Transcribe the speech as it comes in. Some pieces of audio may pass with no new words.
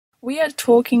We are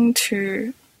talking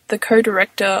to the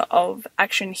co-director of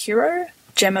Action Hero,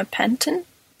 Gemma Paintin.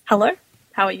 Hello,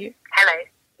 how are you? Hello.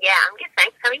 Yeah, I'm good,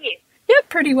 thanks. How are you? Yeah,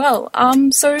 pretty well.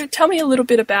 So tell me a little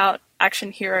bit about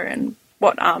Action Hero and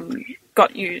what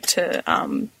got you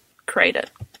to create it.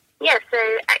 Yeah, so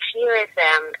Action Hero is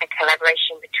a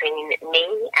collaboration between me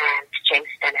and James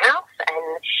Stenhouse,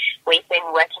 and we've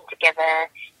been working together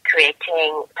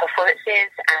creating performances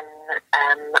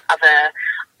and other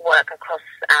work across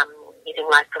using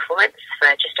live performance for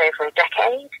just over a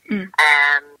decade.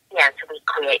 So we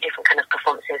create different kind of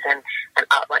performances and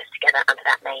artworks together under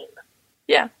that name.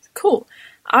 Yeah, cool.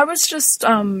 I was just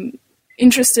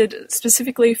interested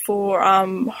specifically for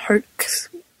Hoax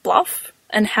Bluff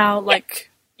and how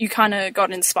you kind of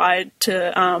got inspired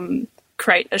to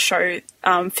create a show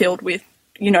filled with,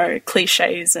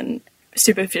 cliches and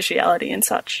superficiality and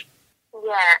such.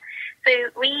 Yeah, so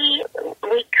we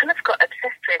kind of got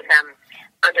obsessed with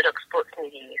underdog sports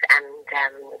movies, and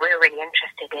we were really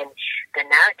interested in the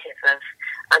narrative of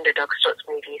underdog sports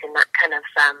movies and that kind of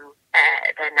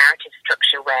the narrative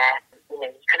structure where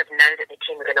you kind of know that the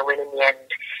team are going to win in the end,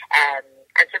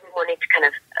 and so we wanted to kind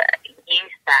of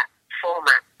use that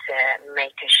format to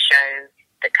make a show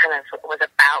that kind of was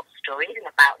about stories and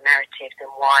about narratives and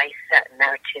why certain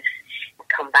narratives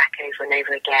come back over and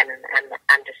over again and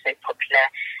are so popular.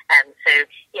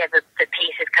 The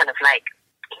piece is kind of like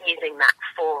using that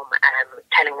form,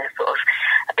 telling a sort of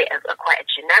a bit of quite a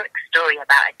generic story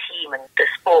about a team, and the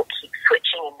sport keeps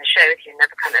switching in the show, so you're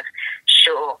never kind of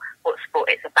sure what sport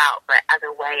it's about, but as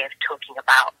a way of talking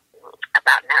about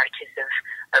narratives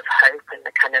of hope and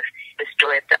the kind of the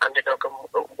story of the underdog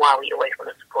and why we always want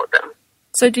to support them.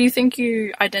 So do you think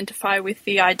you identify with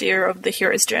the idea of the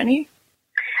hero's journey?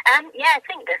 Yeah, I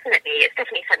think definitely. It's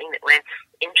definitely something that we're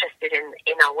interested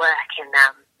in our work, and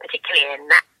particularly in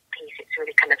that piece, it's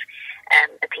really kind of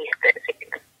a piece that's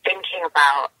thinking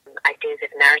about ideas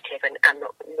of narrative and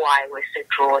why we're so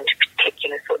drawn to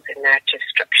particular sorts of narrative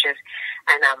structures,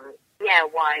 and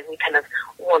why we kind of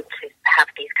want to have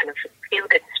these kind of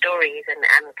feel-good stories and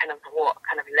kind of what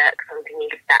kind of lurks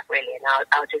underneath that, really, and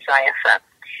our desire for,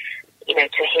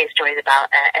 to hear stories about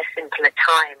a simpler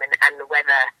time and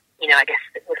whether, I guess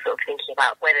we're sort of thinking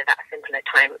about whether that simpler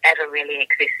time ever really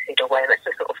existed, or whether it's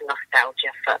a sort of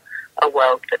nostalgia for a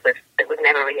world that was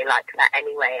never really like that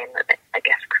anyway, and I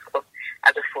guess sort of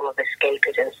as a form of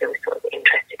escapism, so we're sort of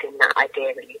interested in that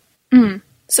idea, really.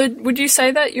 So would you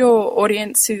say that your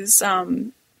audience is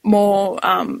more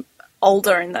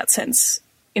older in that sense,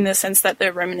 in the sense that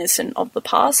they're reminiscent of the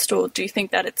past, or do you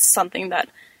think that it's something that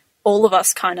all of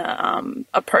us kind of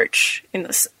approach in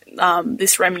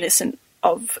this reminiscent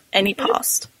of any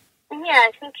past? Yeah,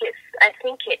 I think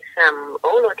it's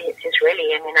all audiences,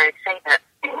 really. I mean, I would say that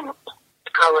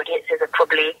our audiences are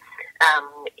probably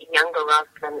younger rather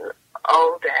than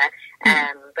older,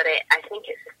 but I think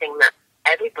it's the thing that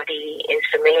everybody is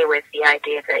familiar with, the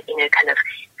idea that, kind of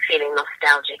feeling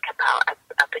nostalgic about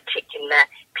a particular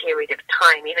period of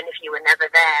time, even if you were never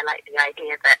there, like the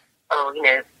idea that,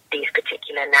 these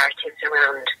particular narratives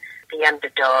around the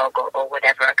underdog or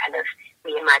whatever are kind of,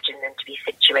 we imagine them to be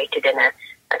situated in a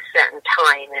certain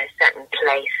time, in a certain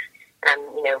place, and,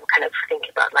 kind of think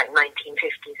about like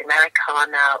 1950s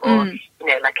Americana or,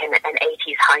 like an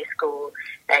 80s high school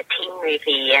teen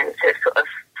movie, and so it's sort of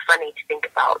funny to think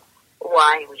about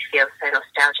why we feel so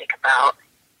nostalgic about,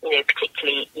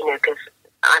 particularly, because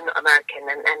I'm not American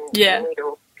and need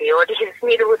all the audience to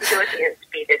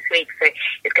be this week, so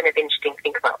it's kind of interesting to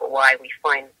think about why we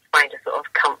find a sort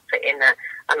of comfort in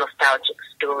a nostalgic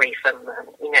story from,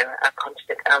 a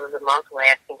continent other than miles away.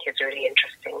 I think is really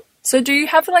interesting. So do you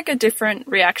have like a different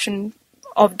reaction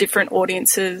of different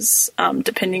audiences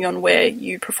depending on where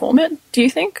you perform it, do you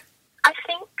think? I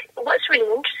think what's really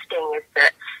interesting is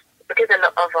that because a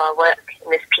lot of our work in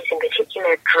this piece in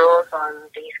particular draws on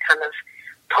these kind of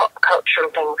pop cultural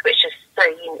things, which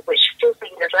feels so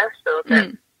universal,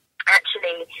 that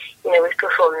actually, we've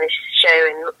performed this show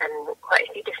in quite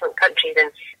a few different countries,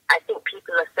 and I think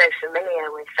people are so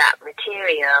familiar with that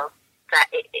material that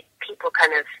people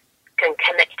kind of can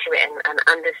connect to it and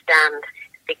understand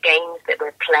the games that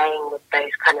we're playing with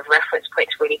those kind of reference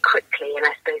points really quickly, and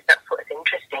I suppose that's what's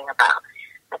interesting about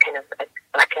a kind of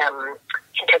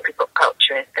contemporary pop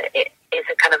culture, is that it is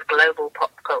a kind of global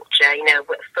pop culture,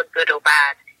 for good or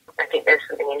bad. I think there's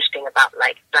something interesting about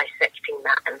like dissecting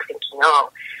that and thinking,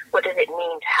 what does it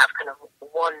mean to have kind of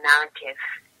one narrative,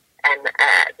 and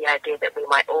the idea that we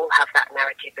might all have that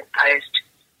narrative imposed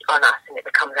on us and it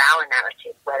becomes our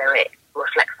narrative, whether it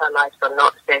reflects our lives or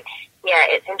not. So yeah,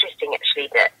 it's interesting actually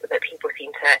that people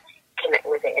seem to connect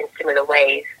with it in similar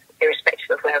ways irrespective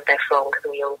of where they're from, because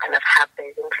we all kind of have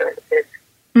those influences.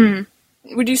 Mm.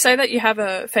 Would you say that you have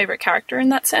a favourite character in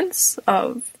that sense,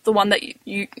 of the one that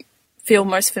you feel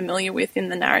most familiar with in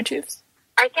the narratives?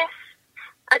 I guess,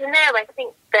 I don't know, I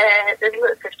think there's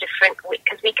lots of different,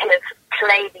 because we kind of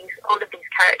play all of these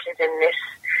characters in the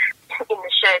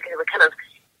show, because we kind of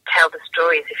tell the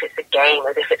story as if it's a game,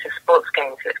 as if it's a sports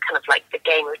game, so it's kind of like the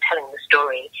game of telling the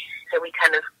story. So we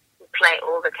kind of play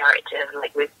all the characters,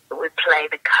 like we play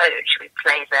the coach, we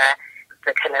play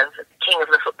the kind of king of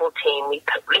the football team, we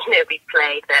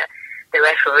play the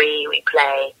referee, we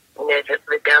play,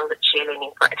 the girl that's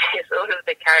cheerleading practice, all of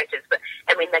the characters, but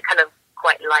I mean, they're kind of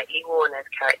quite lightly worn as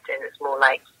characters. It's more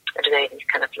like, I don't know, these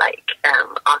kind of like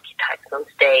archetypes on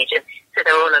stage, and so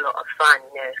they're all a lot of fun,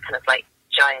 it's kind of like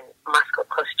giant mascot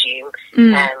costume,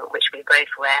 which we both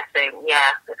wear. So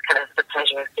yeah, it's kind of the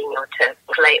pleasure of being able to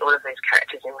play all of those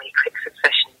characters in really quick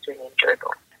succession. It's really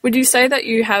enjoyable. Would you say that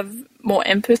you have more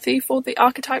empathy for the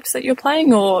archetypes that you're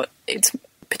playing, or it's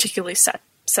particularly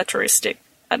satiristic?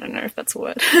 I don't know if that's a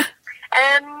word.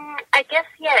 I guess,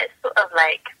 yeah, it's sort of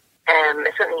like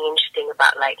something interesting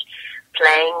about like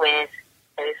playing with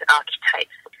those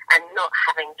archetypes and not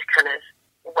having to kind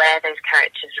of wear those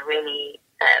characters really,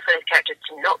 for those characters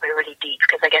to not be really deep,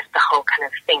 because I guess the whole kind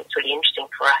of thing that's really interesting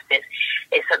for us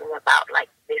is something about like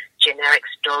this generic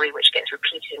story which gets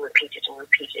repeated and repeated and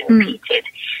repeated and repeated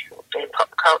in pop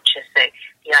culture. So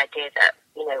the idea that,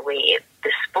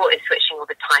 the sport is switching all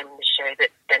the time in the show, that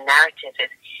the narrative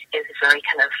is very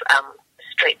kind of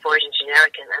straightforward and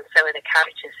generic, and so are the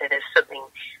characters. So there's something,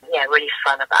 really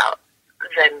fun about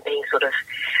them being sort of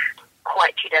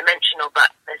quite two-dimensional, but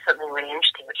there's something really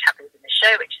interesting which happens in the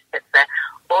show, which is that the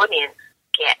audience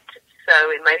get so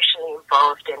emotionally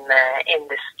involved in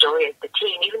the story of the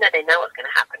team, even though they know what's going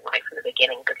to happen right from the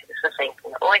beginning, because it's the same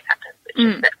thing that always happens, which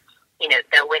is that,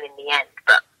 they'll win in the end.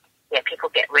 But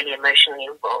people get really emotionally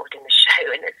involved in the show,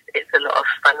 and it's a lot of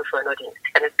fun for an audience to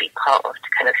kind of be part of, to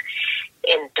kind of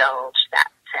indulge that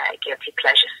guilty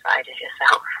pleasure side of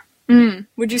yourself.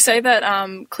 Would you say that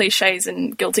cliches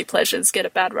and guilty pleasures get a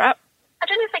bad rap? I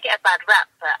don't know if they get a bad rap,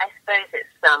 but I suppose it's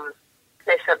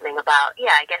there's something about,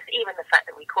 I guess even the fact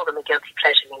that we call them a guilty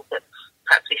pleasure means that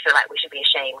perhaps we feel like we should be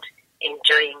ashamed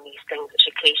enjoying these things which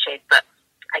are cliched, but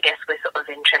I guess we're sort of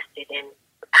interested in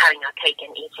having our cake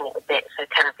and eating it a bit, so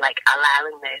kind of like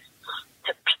allowing those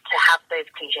to have those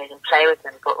cliches and play with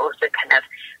them, but also kind of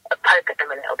poke at them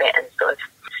a little bit and sort of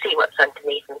see what's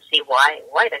underneath and see why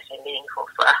they're so meaningful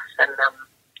for us, and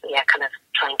kind of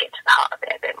try and get to the heart of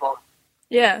it a bit more.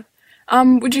 Yeah.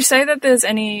 Would you say that there's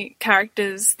any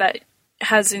characters that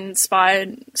has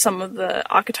inspired some of the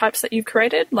archetypes that you've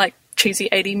created, like cheesy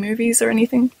 80 movies or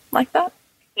anything like that?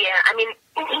 Yeah, I mean,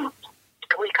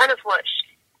 we kind of watched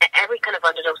every kind of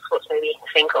underdog sports movie you can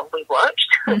think of, we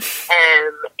watched,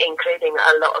 including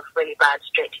a lot of really bad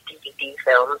straight-to-DVD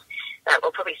films,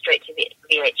 or probably straight to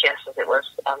VHS as it was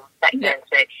back then.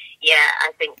 So,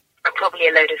 I think probably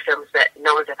a load of films that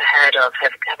no one's ever heard of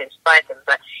have inspired them.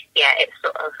 But, it's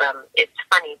sort of, it's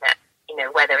funny that,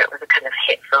 whether it was a kind of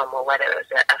hit film or whether it was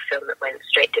a film that went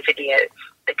straight to video,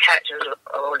 the characters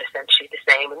are all essentially the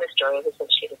same and the story is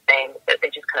essentially the same, but they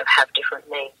just kind of have different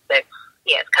names. So,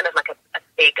 it's kind of like a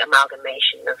big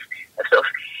amalgamation of sort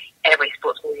of every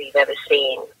sports movie you've ever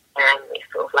seen, and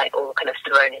it's sort of like all kind of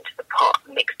thrown into the pot,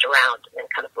 mixed around, and then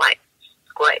kind of like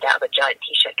squirted out of a giant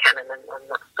t-shirt cannon, and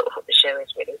that's sort of what the show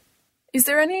is, really. Is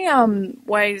there any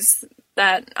ways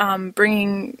that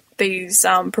bringing these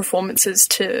performances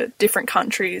to different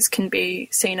countries can be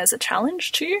seen as a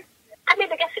challenge to you? I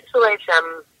mean, I guess it's always,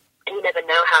 you never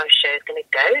know how a show is going to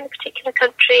go in a particular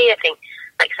country. I think,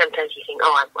 like, sometimes you think,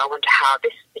 I wonder how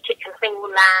this particular thing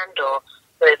will land, or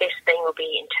whether this thing will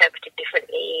be interpreted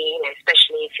differently,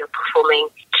 especially if you're performing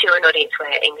to an audience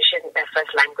where English isn't their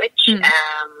first language. So,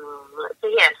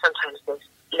 sometimes there's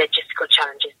logistical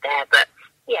challenges there, but,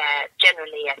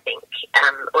 generally I think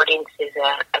audiences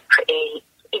are pretty,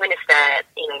 even if they're,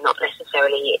 not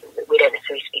necessarily, we don't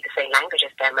necessarily speak the same language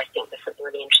as them, I think there's something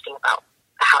really interesting about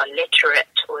how literate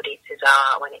audiences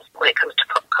are when it comes to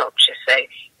pop culture. So,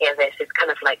 there's this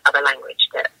kind of like other language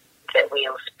that we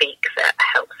all speak that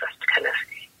helps us to kind of,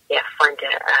 find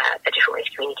a different way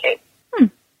to communicate.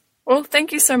 Well,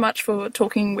 thank you so much for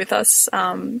talking with us,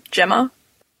 Gemma,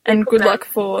 and good luck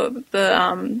for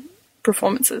the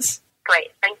performances.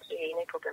 Great, thank you.